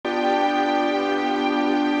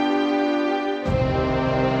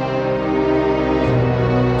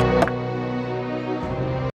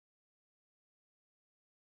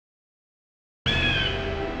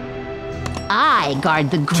I guard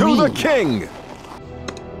the green. To the king!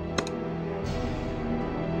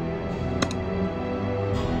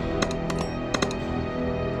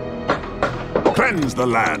 Cleanse the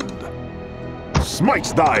land!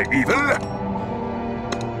 Smite thy evil!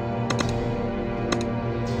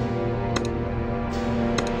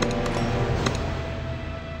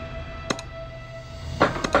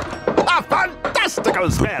 A fantastical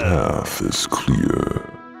spell! The path is clear.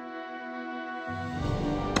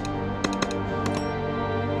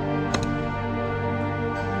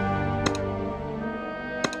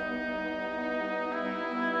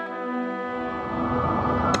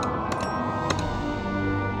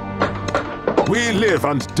 We live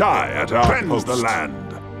and die at our post. Cleanse the land.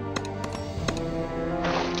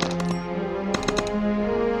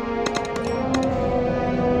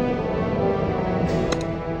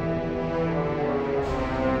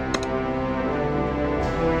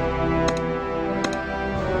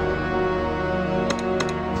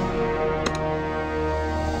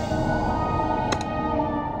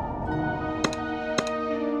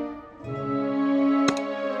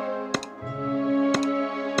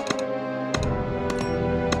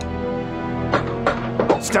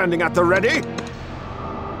 Standing at the ready.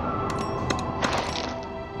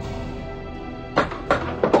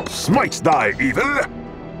 Smite thy evil!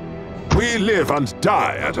 We live and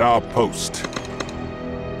die at our post.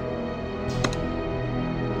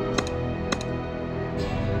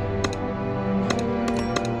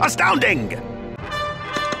 Astounding!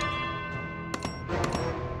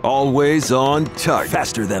 Always on target.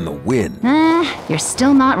 Faster than the wind. You're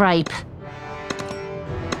still not ripe.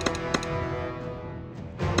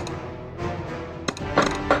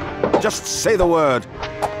 Just say the word.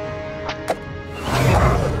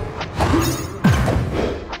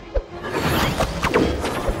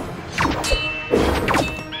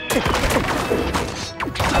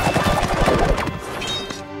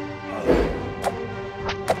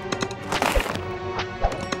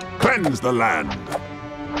 Cleanse the land.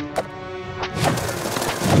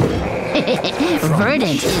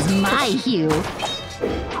 Verdant is my hue.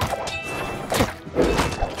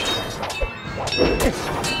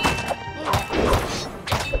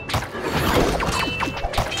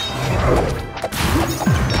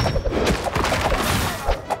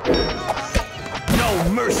 No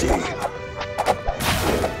mercy.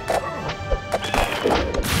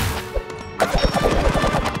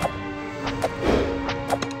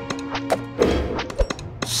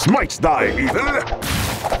 Smite thy evil!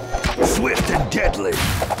 Swift and deadly.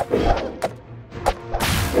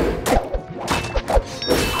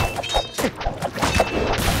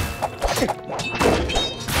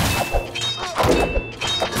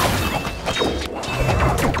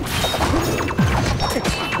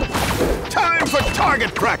 Time for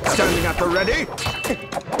target practice! Standing at the ready.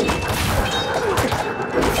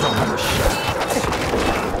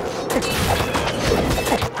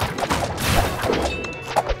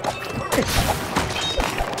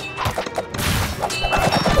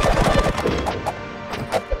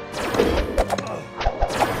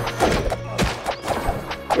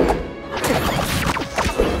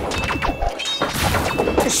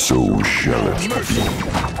 So shall it be.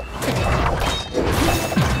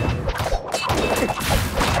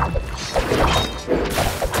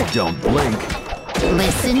 Don't blink.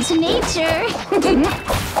 Listen to nature.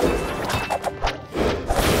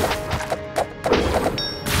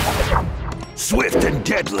 Swift and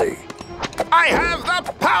deadly. I have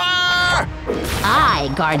the power!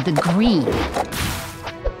 I guard the green.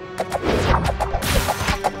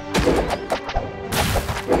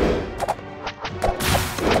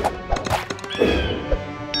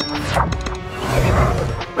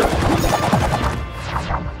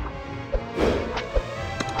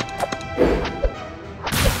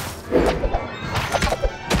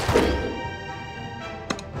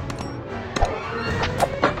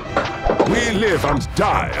 We live and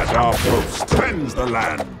die at our post. Cleanse the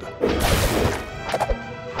land.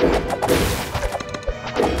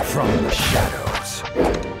 From the shadows.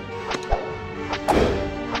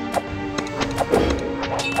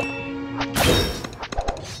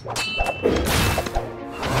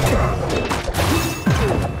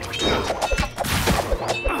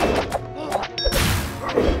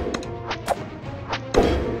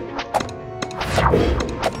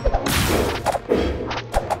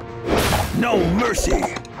 No mercy!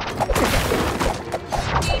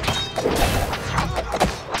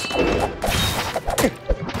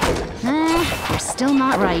 You're still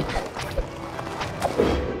not ripe.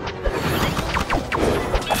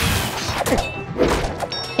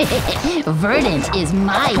 Verdant is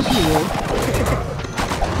my hue.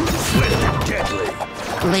 Swift and deadly.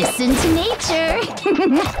 Listen to nature.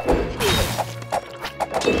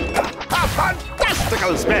 A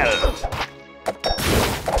fantastical spell!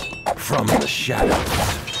 From the shadows.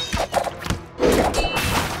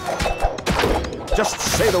 Just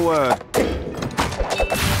say the word.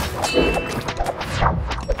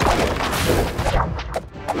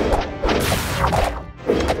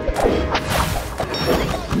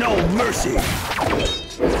 No mercy.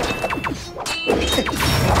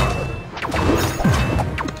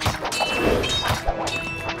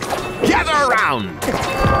 Gather around!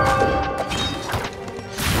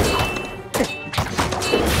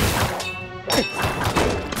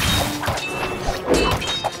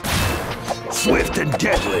 Swift and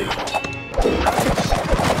deadly.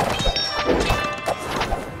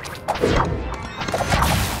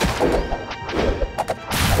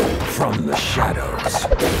 From the shadows.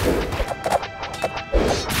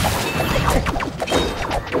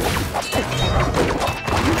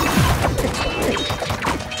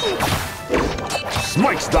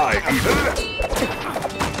 Smites thy evil!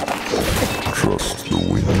 Trust the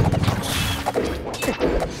winds.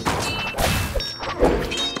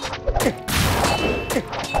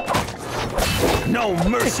 No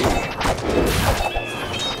mercy.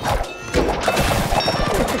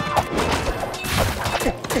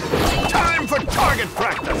 Time for target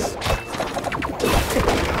practice!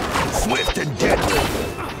 Swift and deadly.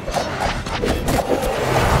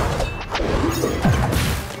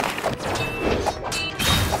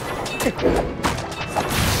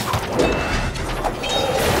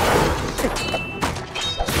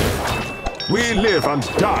 We live and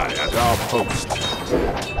die at our post.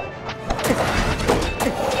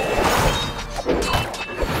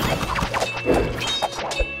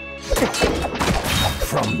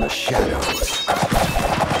 From the shadows.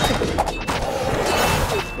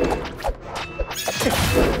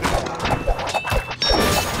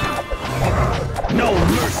 No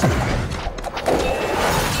mercy.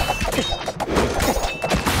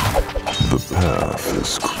 The path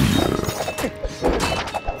is clear.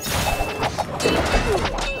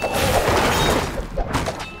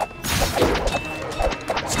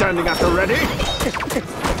 Standing at the ready?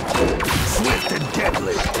 Swift and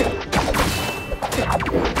deadly.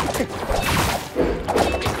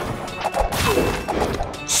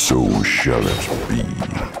 So shall it be.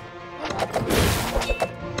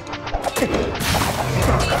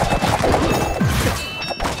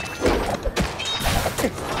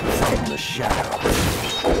 From the shadows.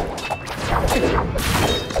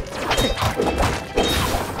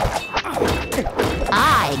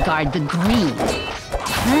 I guard the green.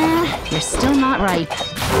 You're still not ripe.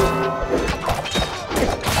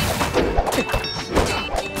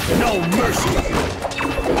 No mercy.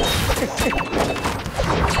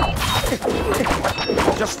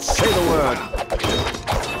 Just say the word.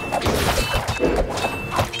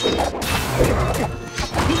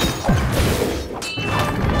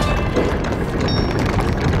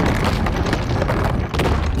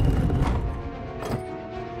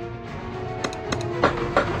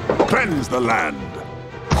 Cleanse the land.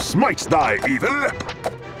 Smites thy evil.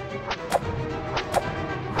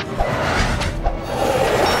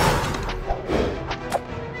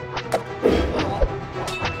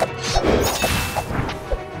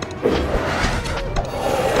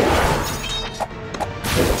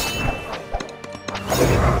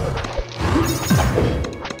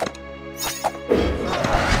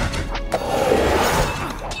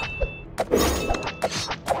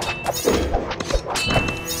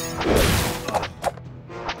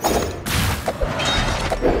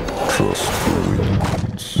 Trust the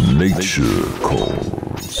winds. Nature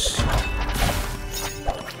calls.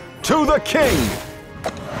 To the king!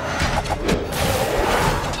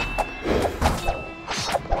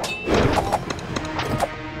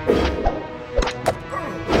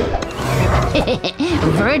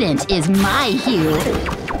 Verdant is my hue.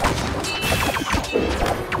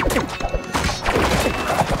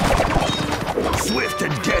 Swift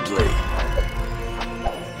and deadly.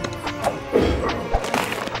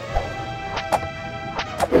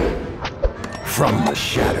 From the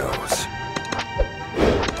shadows.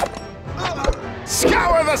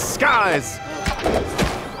 Scour the skies!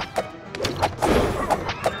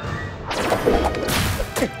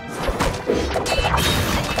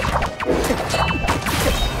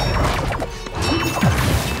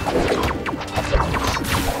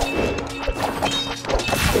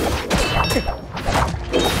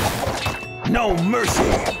 No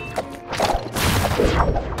mercy.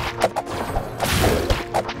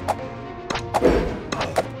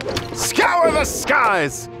 Scour the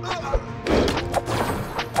skies!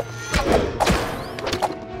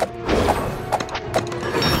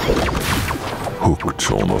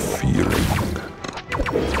 hooked on a feeling.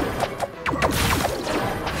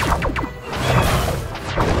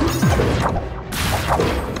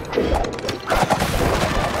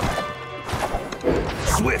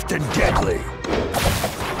 Swift and deadly.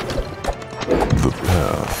 The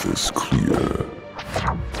path is clear.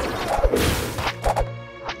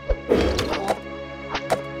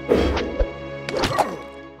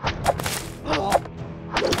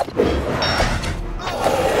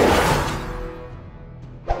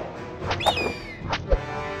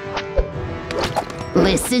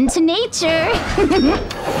 Listen to nature.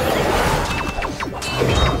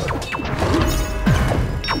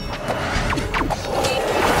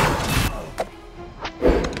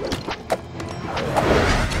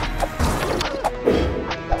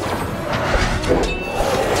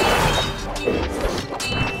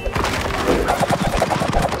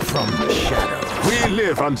 From the shadows. We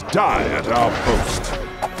live and die at our post.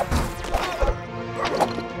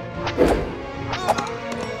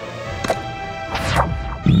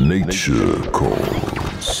 Nature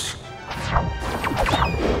calls.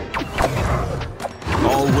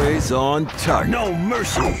 Always on target. No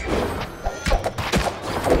mercy.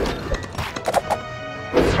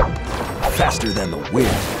 Faster than the wind.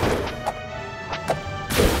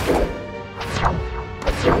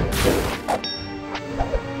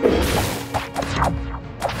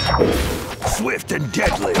 Swift and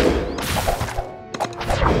deadly.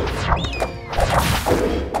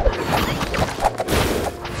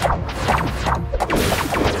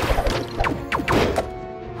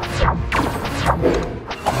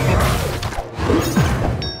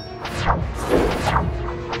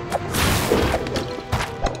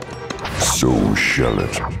 So shall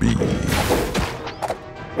it be.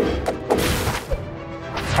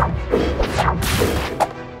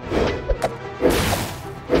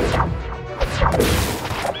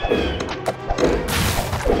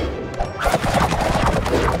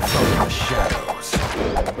 From the shadows.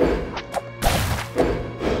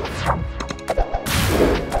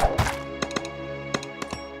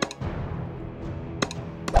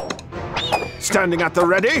 Standing at the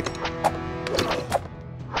ready.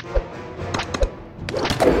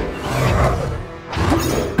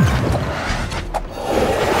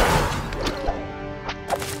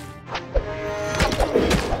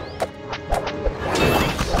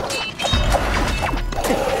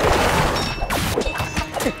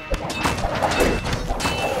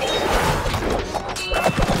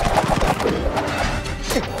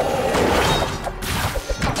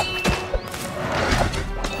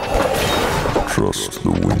 Trust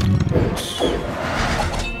the winds.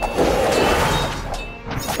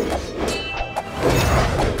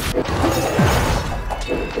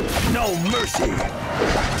 No mercy.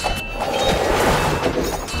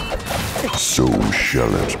 So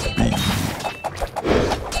shall it be.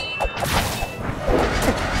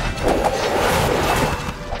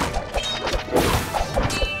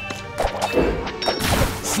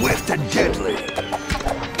 Swift and deadly.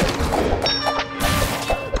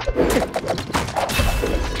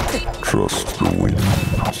 Trust the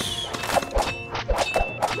winds.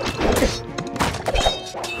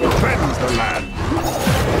 Cleanse the land.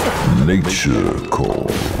 Nature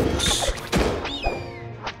calls.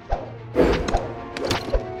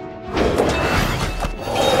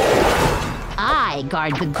 I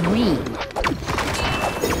guard the green.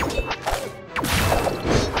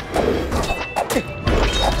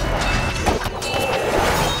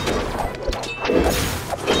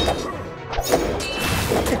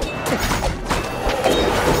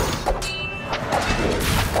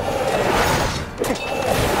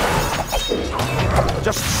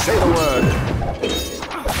 Just say the word.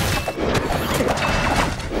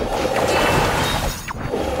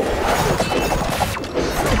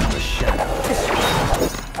 From the shadows.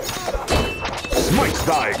 Smite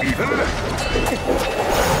thy evil.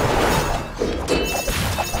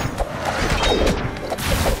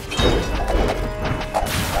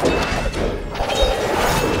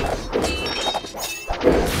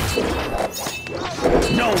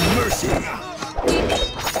 No mercy.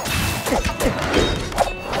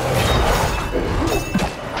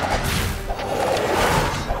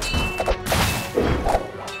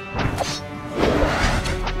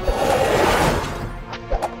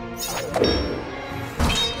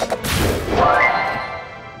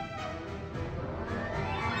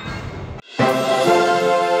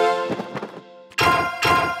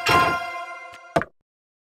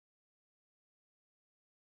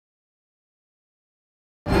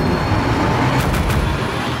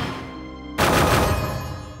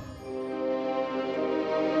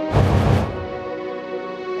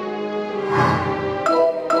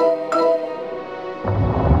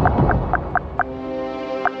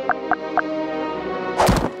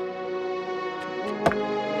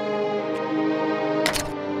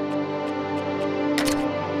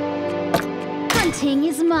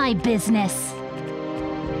 my business.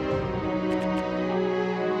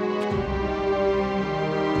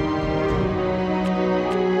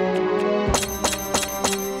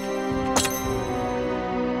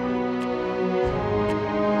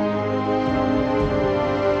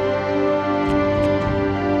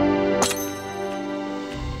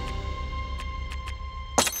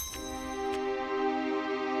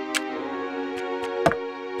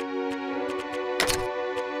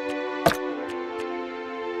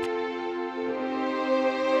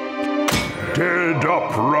 Dead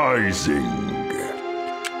uprising.